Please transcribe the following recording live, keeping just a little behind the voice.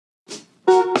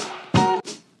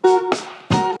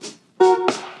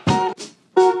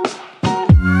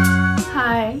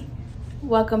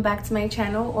welcome back to my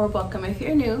channel, or welcome if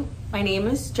you're new. My name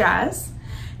is Jazz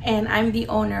and I'm the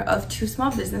owner of two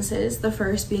small businesses, the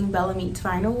first being Bella Meets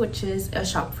Vinyl, which is a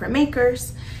shop for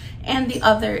makers, and the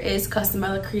other is Custom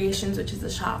Bella Creations, which is a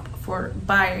shop for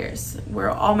buyers, where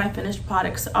all my finished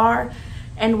products are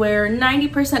and where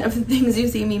 90% of the things you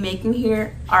see me making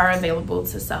here are available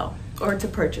to sell or to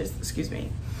purchase, excuse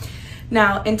me.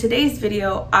 Now, in today's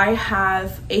video, I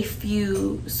have a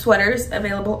few sweaters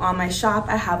available on my shop.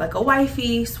 I have like a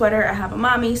wifey sweater, I have a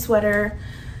mommy sweater,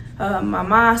 a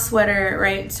mama sweater,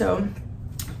 right? So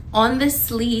on the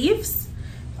sleeves,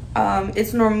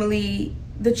 it's normally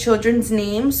the children's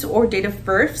names or date of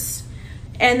births.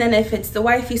 And then if it's the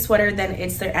wifey sweater, then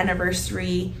it's their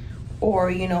anniversary or,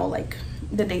 you know, like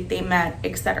the date they met,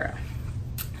 etc.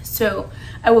 So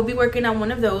I will be working on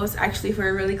one of those actually for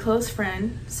a really close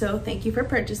friend. So thank you for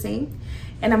purchasing.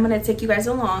 And I'm gonna take you guys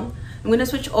along. I'm gonna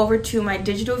switch over to my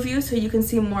digital view so you can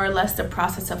see more or less the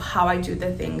process of how I do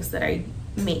the things that I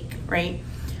make, right?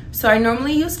 So I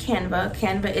normally use Canva.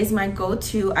 Canva is my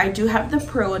go-to. I do have the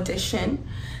Pro edition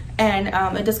and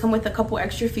it does come with a couple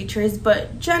extra features,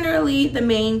 but generally the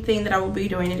main thing that I will be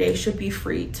doing today should be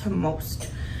free to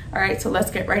most. All right, so let's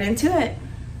get right into it.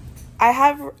 I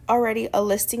have already a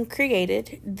listing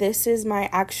created. This is my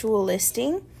actual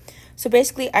listing. So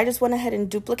basically, I just went ahead and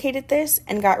duplicated this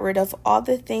and got rid of all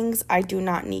the things I do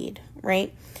not need,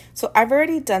 right? So I've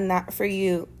already done that for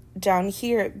you down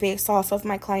here based off of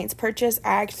my client's purchase.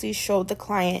 I actually showed the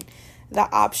client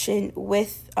the option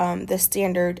with the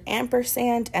standard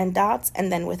ampersand and dots,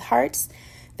 and then with hearts.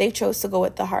 They chose to go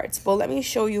with the hearts. But let me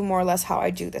show you more or less how I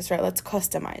do this, right? Let's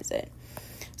customize it.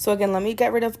 So again, let me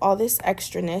get rid of all this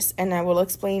extraness, and I will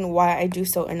explain why I do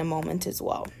so in a moment as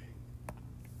well.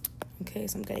 Okay,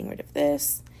 so I'm getting rid of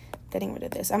this, getting rid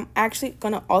of this. I'm actually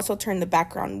going to also turn the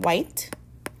background white.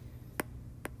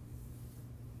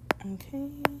 Okay.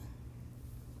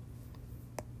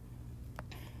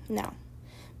 Now,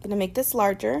 I'm going to make this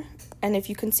larger, and if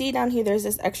you can see down here, there's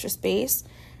this extra space.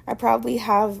 I probably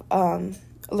have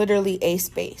literally a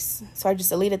space. So I just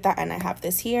deleted that, and I have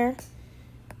this here.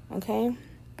 Okay.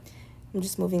 I'm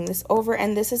just moving this over,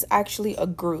 and this is actually a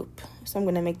group. So I'm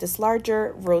going to make this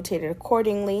larger, rotate it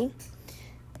accordingly.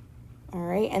 All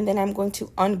right, and then I'm going to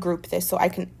ungroup this so I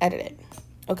can edit it.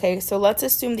 Okay, so let's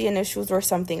assume the initials were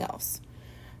something else.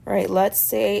 All right, let's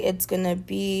say it's going to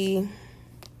be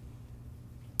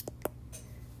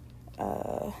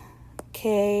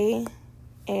K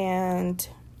and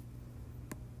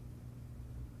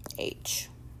H.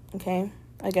 Okay,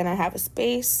 again, I have a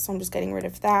space, so I'm just getting rid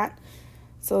of that.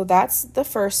 So that's the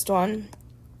first one,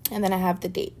 and then I have the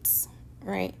dates,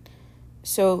 right?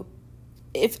 So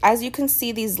if, as you can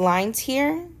see these lines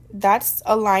here, that's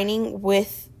aligning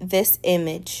with this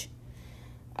image.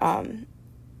 Let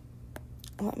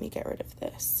me get rid of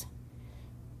this.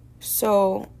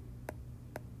 So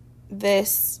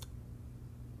that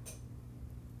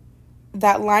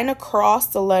line across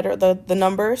the letter, the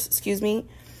numbers, excuse me,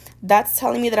 that's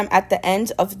telling me that I'm at the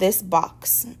end of this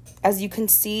box. As you can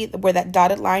see where that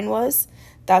dotted line was,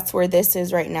 that's where this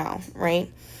is right now,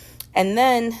 right? And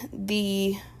then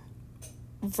the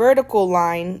vertical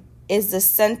line is the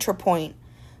center point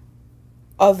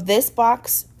of this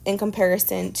box in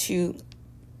comparison to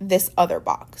this other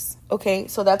box, okay?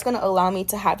 So that's going to allow me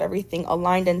to have everything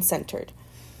aligned and centered,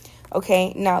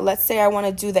 okay? Now, let's say I want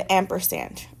to do the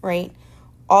ampersand, right?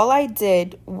 All I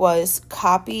did was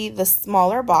copy the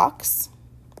smaller box,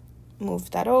 move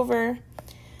that over.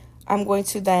 I'm going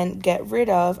to then get rid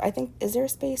of, I think, is there a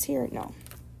space here? No.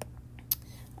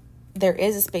 There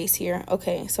is a space here.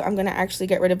 Okay, so I'm going to actually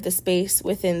get rid of the space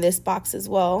within this box as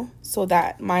well so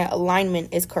that my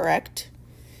alignment is correct.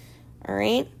 All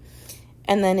right.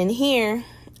 And then in here,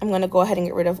 I'm going to go ahead and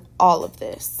get rid of all of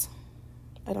this.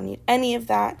 I don't need any of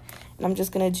that. And I'm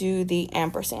just going to do the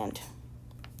ampersand.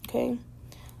 Okay.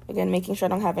 Again, making sure I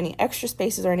don't have any extra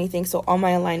spaces or anything, so all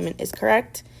my alignment is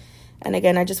correct. And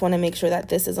again, I just want to make sure that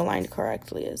this is aligned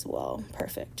correctly as well.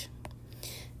 Perfect.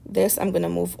 This I'm going to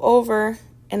move over,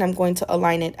 and I'm going to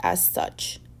align it as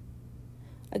such.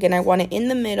 Again, I want it in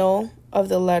the middle of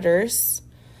the letters.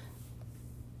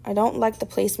 I don't like the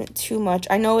placement too much.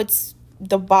 I know it's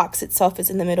the box itself is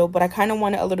in the middle, but I kind of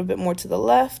want it a little bit more to the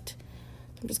left.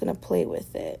 I'm just going to play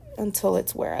with it until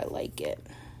it's where I like it.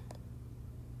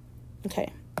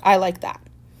 Okay, I like that.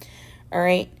 All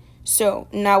right. So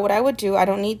now what I would do, I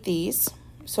don't need these.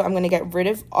 So I'm going to get rid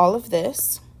of all of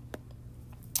this.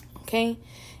 Okay.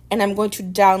 And I'm going to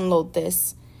download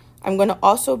this. I'm going to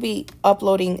also be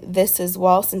uploading this as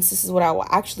well, since this is what I will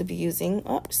actually be using.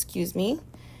 Oh, excuse me.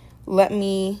 Let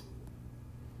me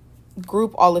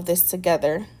group all of this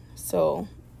together. So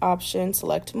option,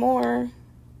 select more,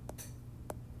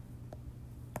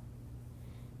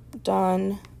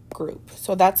 done, group.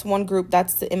 So that's one group.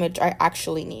 That's the image I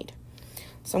actually need.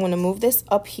 So I'm going to move this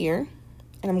up here,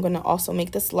 and I'm going to also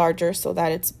make this larger so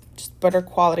that it's just better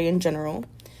quality in general.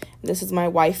 This is my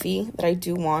wifey that I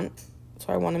do want,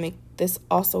 so I want to make this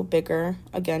also bigger,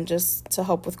 again, just to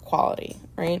help with quality,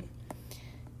 right?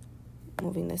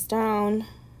 Moving this down.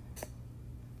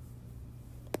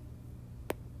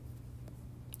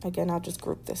 Again, I'll just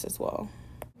group this as well.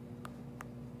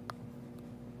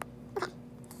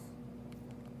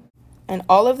 And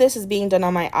all of this is being done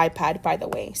on my iPad, by the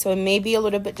way. So it may be a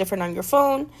little bit different on your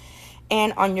phone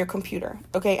and on your computer,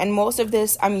 okay? And most of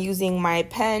this, I'm using my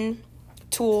pen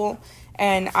tool,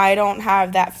 and I don't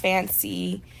have that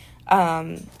fancy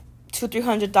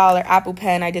 $200-300 Apple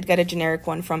pen. I did get a generic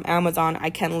one from Amazon. I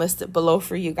can list it below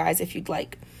for you guys if you'd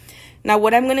like. Now,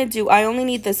 what I'm going to do, I only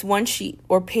need this one sheet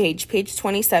or page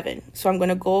 27. So I'm going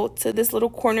to go to this little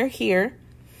corner here,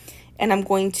 and I'm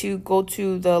going to go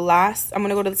to the last, I'm going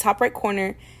to go to the top right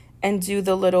corner and do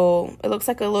the little, it looks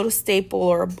like a little staple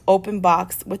or open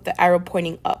box with the arrow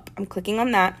pointing up. I'm clicking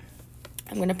on that.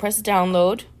 I'm going to press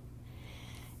download,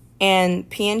 and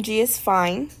PNG is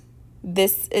fine.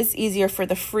 This is easier for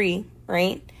the free,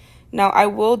 right? Now, I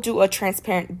will do a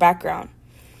transparent background.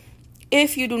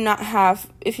 If you do not have,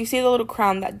 if you see the little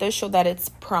crown, that does show that it's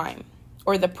Prime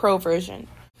or the Pro version.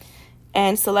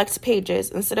 And select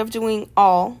pages. Instead of doing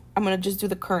all, I'm going to just do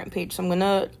the current page. So I'm going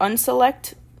to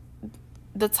unselect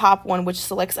the top one, which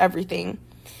selects everything.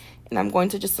 And I'm going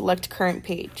to just select current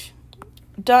page.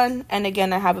 Done. And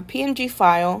again, I have a PNG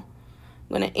file.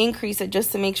 I'm going to increase it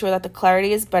just to make sure that the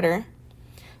clarity is better.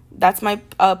 That's my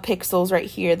pixels right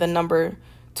here, the number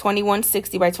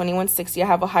 2160 by 2160. I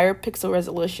have a higher pixel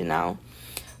resolution now.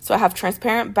 So I have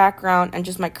transparent background and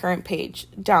just my current page.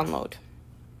 Download.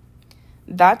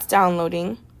 That's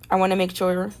downloading. I want to make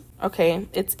sure, okay,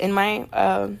 it's in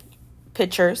my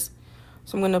pictures.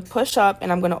 So I'm going to push up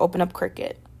and I'm going to open up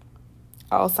Cricut.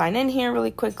 I'll sign in here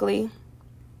really quickly.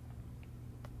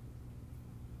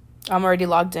 I'm already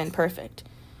logged in. Perfect.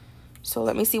 So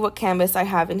let me see what canvas I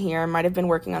have in here. I might have been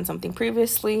working on something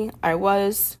previously. I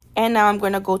was. And now I'm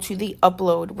going to go to the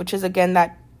upload, which is again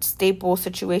that staple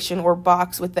situation or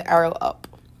box with the arrow up.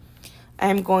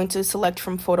 I'm going to select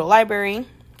from photo library,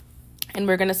 and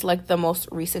we're going to select the most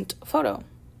recent photo.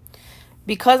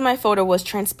 Because my photo was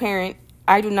transparent,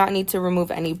 I do not need to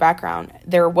remove any background.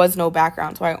 There was no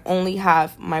background, so I only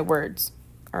have my words,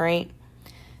 all right?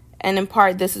 And in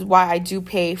part, this is why I do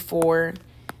pay for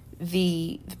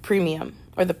the premium,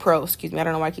 or the pro, excuse me. I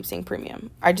don't know why I keep saying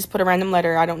premium. I just put a random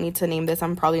letter. I don't need to name this.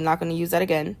 I'm probably not going to use that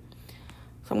again.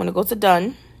 So I'm going to go to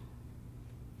done.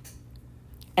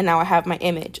 And now I have my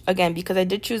image. Again, because I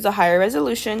did choose a higher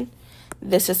resolution,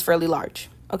 this is fairly large.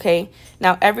 Okay.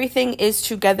 Now everything is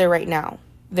together right now.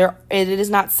 It is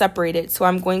not separated. So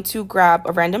I'm going to grab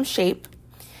a random shape,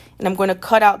 and I'm going to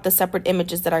cut out the separate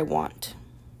images that I want.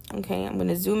 Okay. I'm going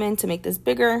to zoom in to make this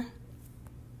bigger.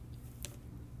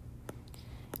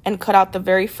 And cut out the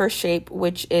very first shape,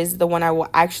 which is the one I will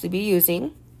actually be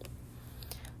using.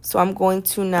 So I'm going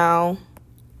to now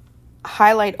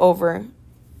highlight over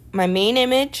my main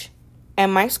image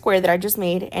and my square that I just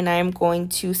made, and I am going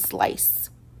to slice.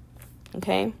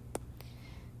 Okay.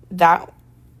 That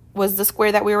was the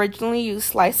square that we originally used,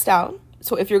 sliced out.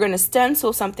 So if you're going to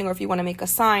stencil something, or if you want to make a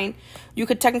sign, you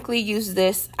could technically use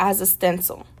this as a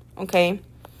stencil. Okay.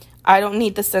 I don't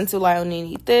need the stencil. I only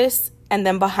need this. And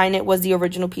then behind it was the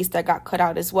original piece that got cut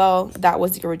out as well. That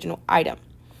was the original item.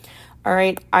 All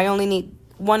right. I only need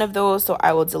one of those, so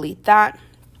I will delete that.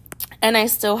 And I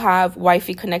still have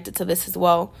Wi-Fi connected to this as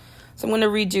well. So I'm going to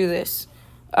redo this.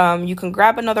 You can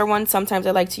grab another one. Sometimes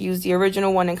I like to use the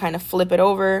original one and kind of flip it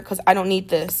over because I don't need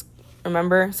this.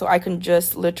 Remember? So I can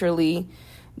just literally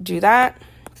do that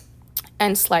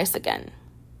and slice again.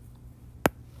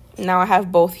 Now I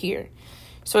have both here.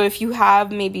 So if you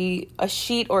have maybe a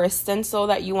sheet or a stencil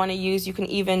that you want to use, you can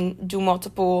even do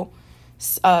multiple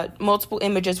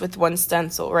images with one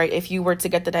stencil, right? If you were to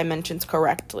get the dimensions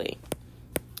correctly,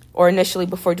 or initially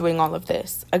before doing all of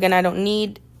this. Again, I don't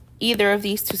need either of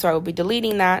these two, so I will be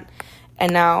deleting that.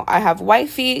 And now I have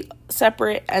Wi-Fi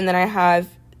separate, and then I have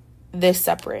this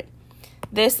separate.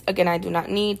 This, again, I do not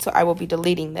need, so I will be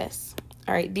deleting this.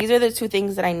 All right, these are the two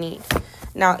things that I need.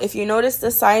 Now, if you notice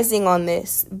the sizing on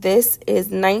this is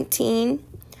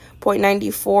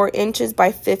 19.94 inches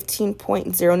by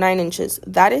 15.09 inches.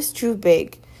 That is too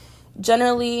big.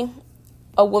 Generally,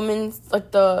 a woman's,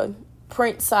 like the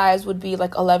print size would be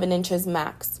like 11 inches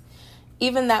max.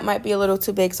 Even that might be a little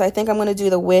too big. So I think I'm going to do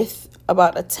the width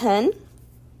about a 10.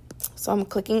 So I'm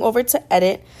clicking over to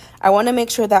edit. I want to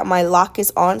make sure that my lock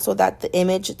is on so that the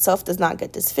image itself does not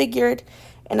get disfigured.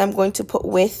 And I'm going to put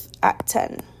width at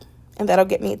 10. And that'll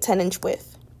get me a 10-inch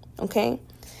width. Okay?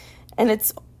 And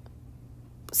it's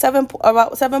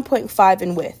about 7.5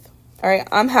 in width. All right,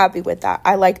 I'm happy with that.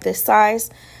 I like this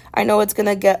size. I know it's going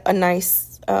to get a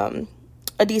nice, a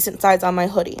decent size on my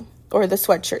hoodie. Or the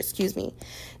sweatshirt, excuse me.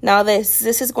 Now this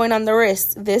is going on the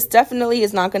wrist. This definitely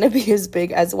is not going to be as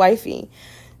big as wifey.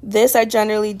 This I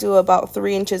generally do about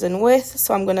 3 inches in width.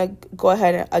 So I'm going to go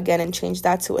ahead again and change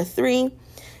that to a 3.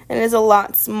 And it is a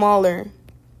lot smaller.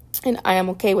 And I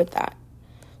am okay with that.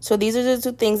 So these are the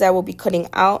two things I will be cutting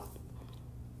out.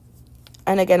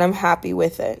 And again, I'm happy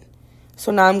with it.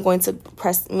 So now I'm going to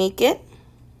press make it.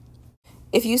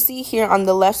 If you see here on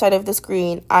the left side of the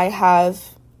screen, I have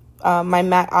my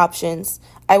mat options.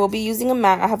 I will be using a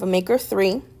mat. I have a Maker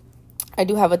 3. I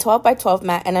do have a 12 by 12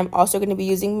 mat, and I'm also going to be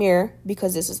using mirror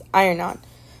because this is iron-on.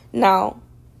 Now,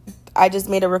 I just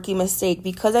made a rookie mistake.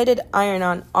 Because I did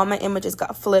iron-on, all my images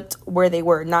got flipped where they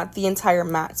were, not the entire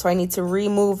mat. So I need to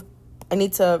move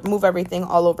everything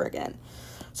all over again.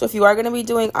 So if you are going to be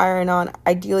doing iron-on,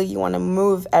 ideally you want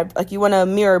to you want to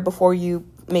mirror before you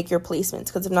make your placements,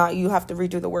 because if not, you have to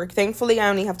redo the work. Thankfully, I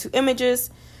only have 2 images,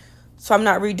 so I'm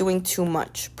not redoing too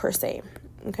much per se.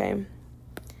 Okay, I'm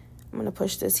going to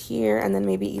push this here and then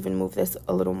maybe even move this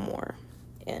a little more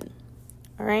in.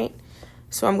 All right,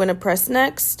 so I'm going to press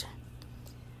next.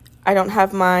 I don't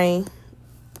have my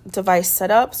device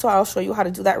set up, so I'll show you how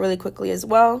to do that really quickly as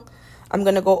well. I'm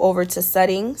going to go over to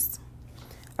settings.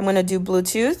 I'm going to do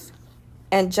Bluetooth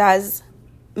and Jazz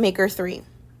Maker 3.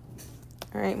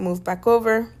 All right, move back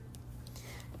over.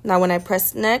 Now when I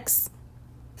press next,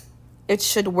 it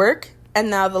should work. And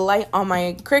now the light on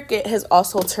my Cricut has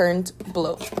also turned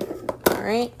blue. All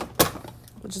right,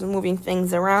 I'm just moving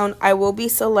things around. I will be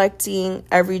selecting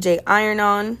Everyday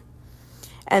Iron-On.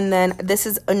 And then this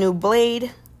is a new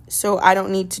blade, so I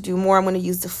don't need to do more. I'm going to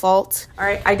use default. All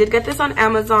right, I did get this on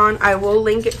Amazon. I will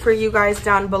link it for you guys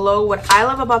down below. What I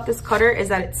love about this cutter is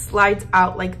that it slides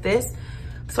out like this,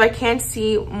 so I can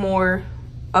see more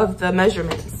of the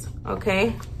measurements.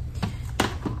 Okay,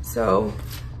 so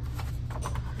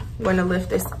I'm going to lift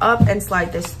this up and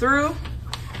slide this through.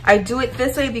 I do it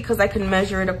this way because I can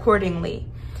measure it accordingly.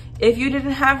 If you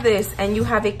didn't have this and you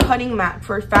have a cutting mat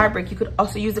for fabric, you could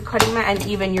also use a cutting mat and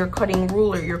even your cutting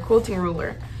ruler, your quilting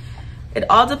ruler. It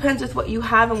all depends with what you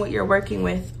have and what you're working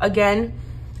with. Again,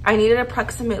 I needed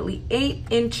approximately 8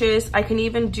 inches. I can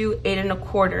even do 8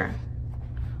 1/4,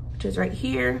 which is right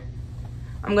here.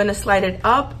 I'm gonna slide it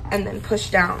up and then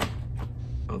push down,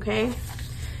 okay?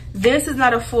 This is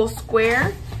not a full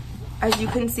square, as you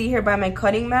can see here by my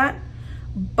cutting mat,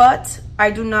 but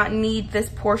I do not need this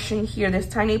portion here. This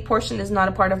tiny portion is not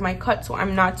a part of my cut, so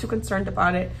I'm not too concerned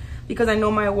about it because I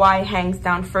know my Y hangs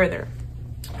down further.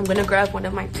 I'm gonna grab one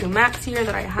of my 2 mats here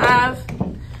that I have.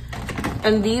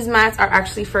 And these mats are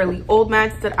actually fairly old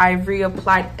mats that I've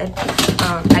reapplied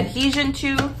adhesion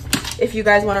to. If you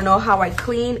guys wanna know how I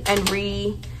clean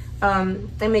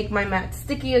and make my mat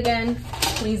sticky again,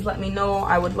 please let me know.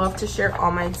 I would love to share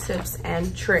all my tips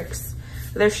and tricks.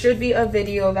 There should be a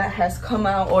video that has come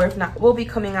out, or if not, will be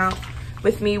coming out,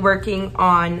 with me working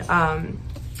on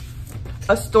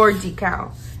a store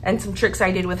decal and some tricks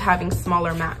I did with having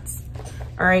smaller mats.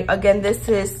 All right, again, this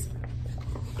is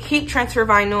heat transfer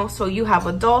vinyl, so you have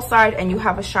a dull side and you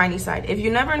have a shiny side. If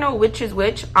you never know which is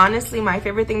which, honestly, my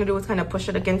favorite thing to do is kind of push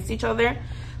it against each other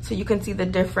so you can see the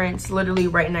difference literally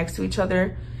right next to each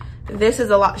other. This is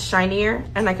a lot shinier,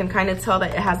 and I can kind of tell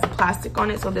that it has the plastic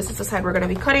on it, so this is the side we're going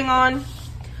to be cutting on.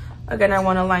 Again, I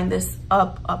want to line this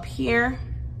up here.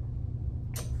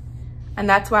 And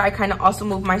that's why I kind of also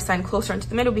move my sign closer into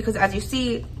the middle, because as you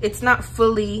see, it's not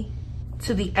fully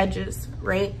to the edges,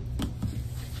 right?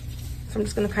 So I'm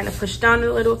just going to kind of push down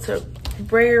a little to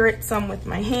brayer it some with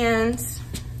my hands.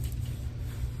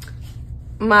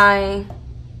 My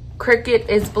Cricut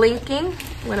is blinking.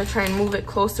 I'm going to try and move it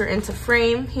closer into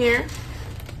frame here.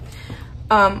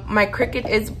 My Cricut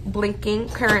is blinking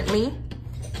currently.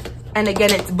 And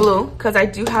again, it's blue because I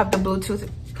do have the Bluetooth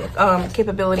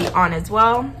capability on as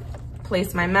well.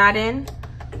 Place my mat in.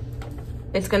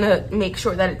 It's gonna make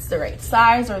sure that it's the right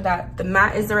size, or that the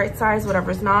mat is the right size,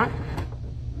 whatever's not.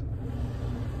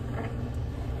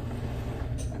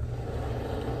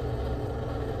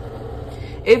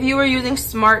 If you were using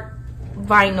smart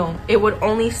vinyl, it would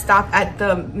only stop at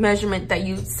the measurement that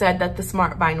you said that the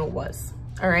smart vinyl was.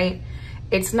 All right,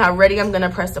 it's not ready. I'm gonna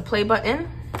press the play button.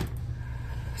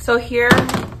 So here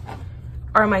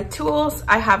are my tools.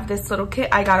 I have this little kit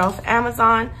I got off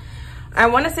Amazon. I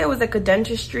want to say it was like a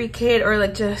dentistry kit or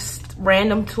like just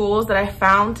random tools that I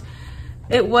found.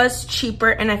 It was cheaper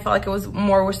and I felt like it was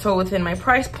more so within my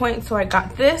price point, so I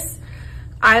got this.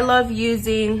 I love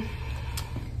using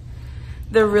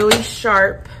the really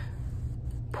sharp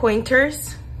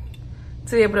pointers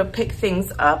to be able to pick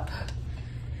things up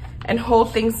and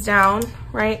hold things down,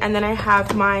 right? And then I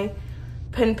have my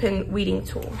pin weeding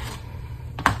tool.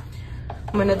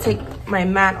 I'm gonna take my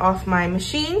mat off my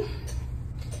machine.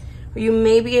 You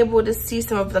may be able to see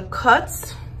some of the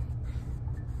cuts.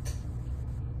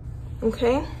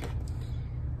 Okay.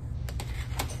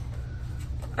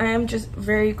 I am just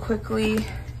very quickly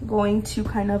going to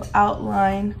kind of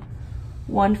outline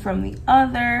one from the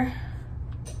other.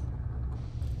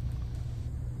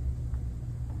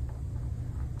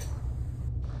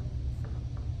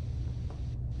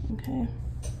 Okay.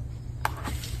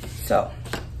 So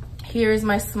here's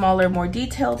my smaller, more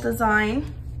detailed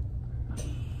design.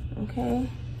 Okay.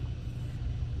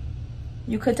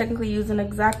 You could technically use an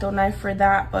X-Acto knife for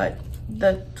that, but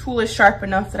the tool is sharp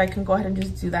enough that I can go ahead and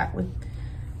just do that with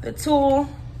the tool.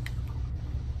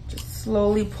 Just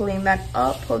slowly pulling that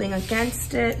up, pulling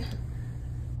against it,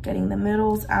 getting the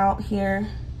middles out here.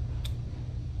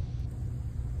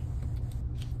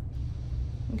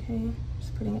 Okay,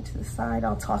 just putting it to the side.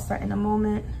 I'll toss that in a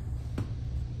moment.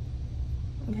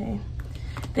 Okay.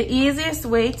 The easiest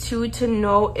way to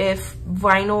know if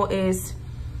vinyl is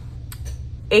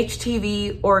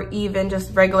HTV or even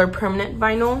just regular permanent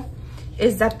vinyl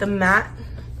is that the mat,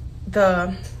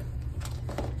 the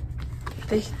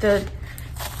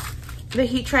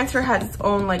heat transfer has its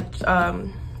own like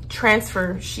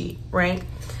transfer sheet, right?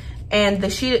 And the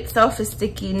sheet itself is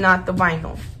sticky, not the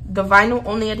vinyl. The vinyl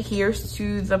only adheres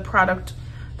to the product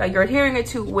that you're adhering it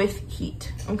to with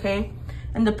heat, okay?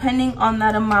 And depending on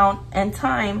that amount and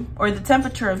time, or the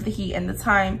temperature of the heat and the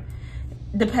time,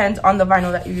 depends on the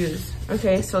vinyl that you use.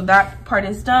 Okay, so that part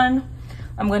is done.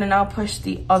 I'm gonna now push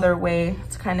the other way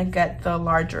to kind of get the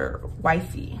larger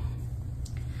wifey.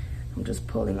 I'm just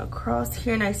pulling across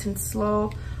here nice and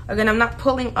slow. Again, I'm not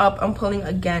pulling up, I'm pulling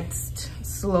against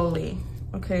slowly,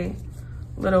 okay?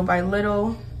 Little by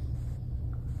little.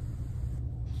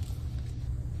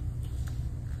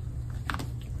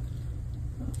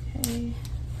 Okay.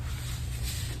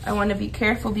 I want to be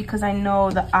careful because I know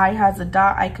the eye has a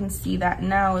dot. I can see that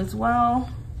now as well.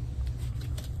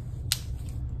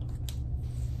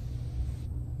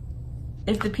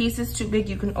 If the piece is too big,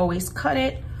 you can always cut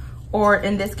it. Or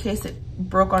in this case, it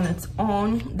broke on its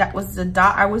own. That was the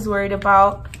dot I was worried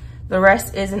about. The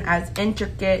rest isn't as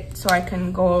intricate, so I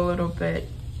can go a little bit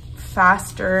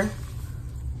faster.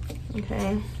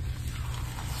 Okay.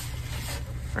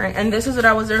 All right, and this is what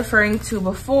I was referring to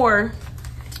before,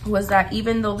 was that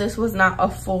even though this was not a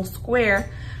full square,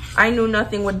 I knew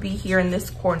nothing would be here in this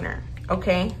corner,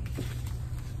 okay?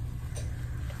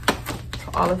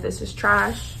 So all of this is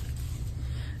trash.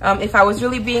 If I was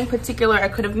really being particular, I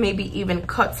could have maybe even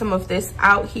cut some of this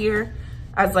out here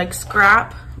as like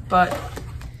scrap, but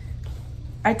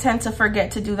I tend to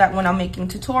forget to do that when I'm making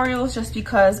tutorials just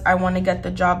because I want to get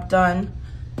the job done.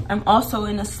 I'm also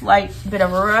in a slight bit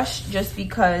of a rush just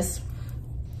because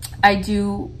I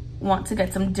do want to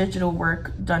get some digital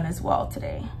work done as well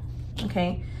today,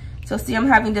 okay? So see, I'm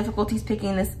having difficulties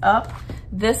picking this up.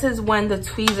 This is when the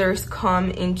tweezers come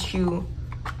into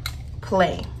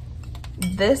play.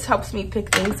 This helps me pick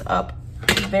things up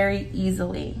very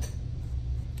easily,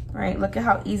 right? Look at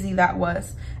how easy that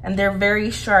was. And they're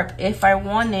very sharp. If I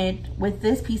wanted, with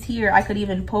this piece here, I could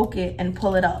even poke it and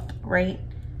pull it up, right?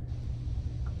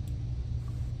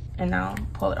 And now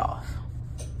pull it off.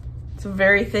 It's a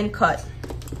very thin cut,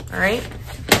 all right?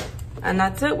 And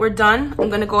that's it, we're done. I'm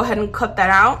gonna go ahead and cut that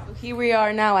out. Here we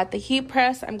are now at the heat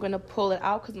press. I'm gonna pull it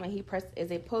out because my heat press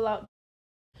is a pull-out.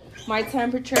 My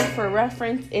temperature for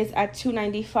reference is at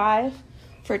 295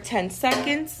 for 10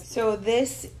 seconds. So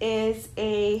this is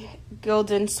a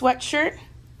Gildan sweatshirt.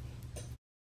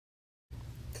 I'm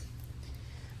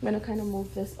gonna kind of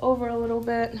move this over a little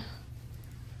bit.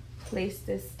 Place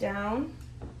this down.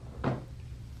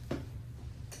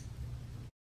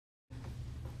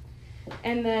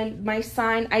 And then my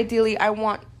sign, ideally I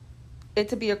want it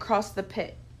to be across the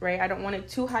pit, right? I don't want it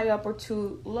too high up or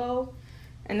too low.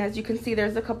 And as you can see,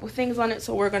 there's a couple things on it,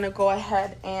 so we're gonna go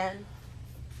ahead and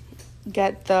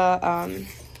get the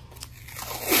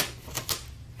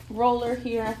roller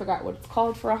here. I forgot what it's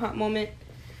called for a hot moment.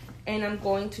 And I'm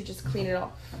going to just clean it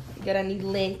off. Get any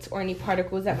lint or any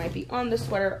particles that might be on the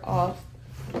sweater off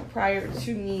prior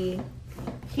to me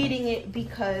heating it,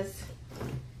 because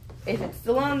If it's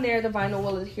still on there, the vinyl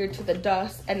will adhere to the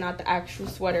dust and not the actual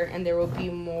sweater, and there will be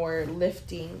more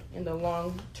lifting in the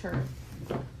long term.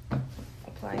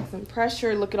 Applying some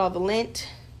pressure. Look at all the lint,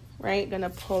 right?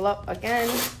 Gonna pull up again.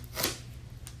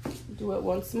 Do it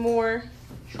once more.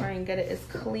 Try and get it as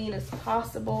clean as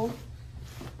possible.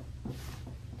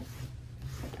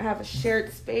 I have a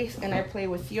shared space and I play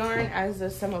with yarn, as do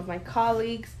some of my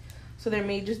colleagues. So there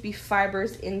may just be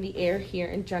fibers in the air here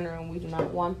in general, and we do not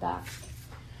want that.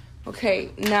 Okay,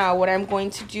 now what I'm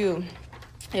going to do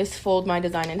is fold my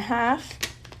design in half.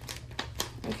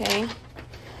 Okay,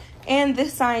 and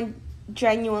this side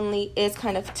genuinely is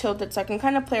kind of tilted, so I can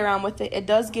kind of play around with it. It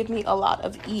does give me a lot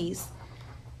of ease.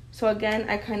 So again,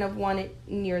 I kind of want it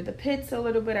near the pits a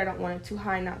little bit. I don't want it too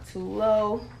high, not too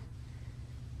low.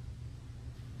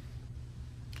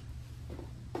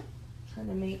 Trying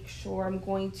to make sure I'm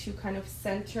going to kind of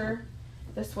center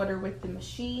the sweater with the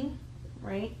machine,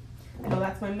 right? I know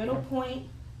that's my middle point.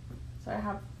 So I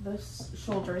have the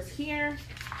shoulders here.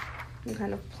 I'm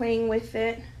kind of playing with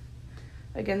it.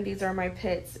 Again, these are my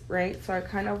pits, right? So I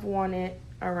kind of want it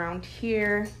around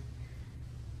here.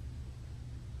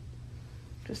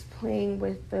 Just playing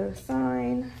with the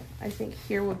sign. I think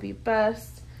here would be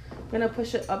best. I'm gonna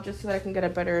push it up just so that I can get a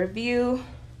better view.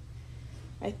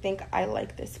 I think I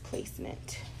like this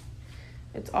placement.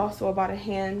 It's also about a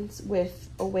hand's width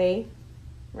away,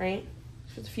 right?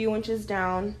 Just a few inches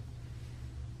down.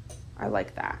 I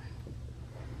like that.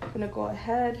 I'm gonna go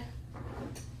ahead,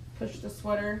 push the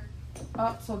sweater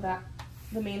up so that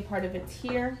the main part of it's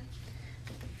here,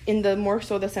 in the more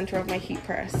so the center of my heat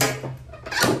press.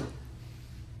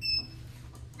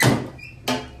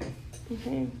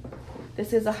 Okay,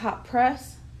 this is a hot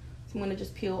press, so I'm gonna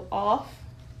just peel off.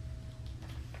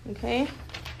 Okay,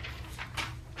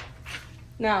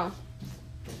 now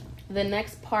the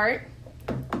next part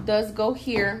does go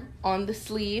here on the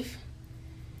sleeve,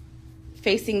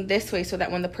 facing this way, so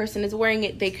that when the person is wearing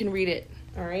it, they can read it.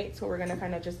 All right, so we're gonna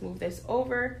kind of just move this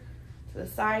over to the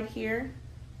side here,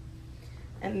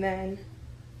 and then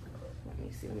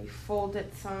let me fold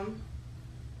it some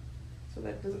so that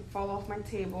it doesn't fall off my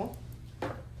table.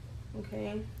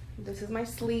 Okay, this is my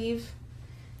sleeve,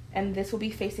 and this will be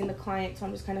facing the client, so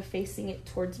I'm just kind of facing it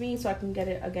towards me so I can get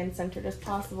it again centered as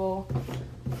possible.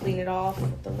 Clean it off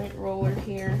with the lint roller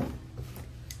here.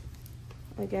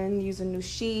 Again, use a new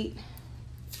sheet.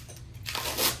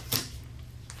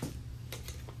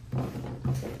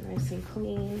 Get it nice and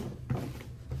clean.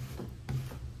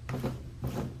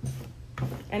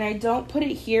 And I don't put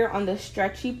it here on the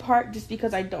stretchy part just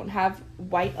because I don't have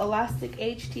white elastic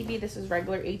HTV. This is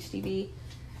regular HTV,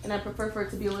 and I prefer for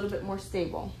it to be a little bit more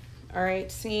stable. All right,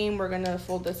 seam, we're gonna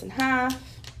fold this in half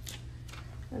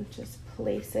and just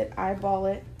place it, eyeball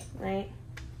it, right?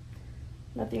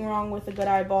 Nothing wrong with a good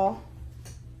eyeball.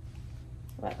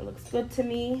 That looks good to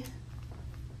me.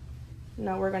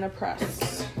 Now we're gonna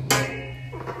press.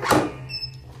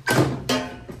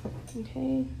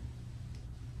 Okay.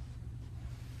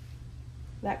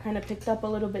 That kind of picked up a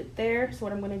little bit there, so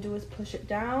what I'm going to do is push it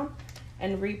down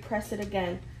and repress it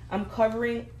again. I'm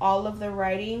covering all of the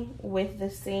writing with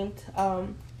the same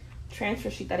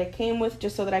transfer sheet that it came with,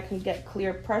 just so that I can get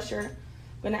clear pressure.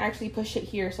 I'm going to actually push it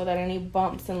here so that any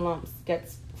bumps and lumps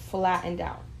gets flattened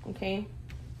out, okay?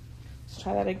 Let's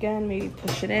try that again, maybe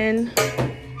push it in.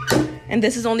 And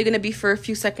this is only going to be for a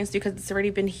few seconds because it's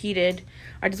already been heated.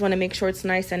 I just want to make sure it's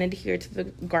nice and adhered to the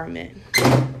garment.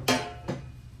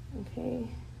 Okay,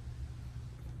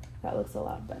 that looks a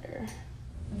lot better.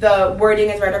 The wording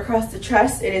is right across the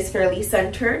chest. It is fairly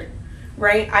centered,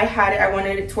 right? I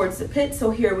wanted it towards the pit,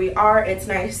 so here we are. It's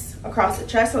nice across the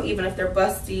chest, so even if they're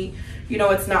busty, you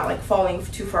know, it's not like falling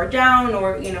too far down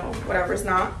or, you know, whatever's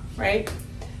not, right?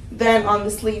 Then on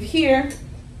the sleeve here,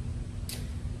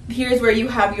 here's where you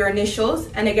have your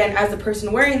initials. And again, as the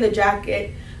person wearing the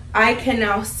jacket, I can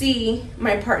now see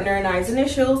my partner and I's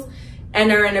initials and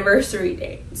our anniversary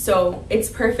date. So it's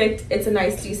perfect. It's a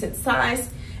nice, decent size.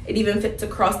 It even fits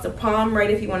across the palm, right,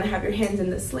 if you want to have your hands in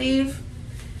the sleeve.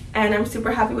 And I'm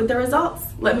super happy with the results.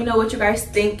 Let me know what you guys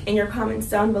think in your comments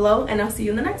down below, and I'll see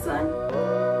you in the next one.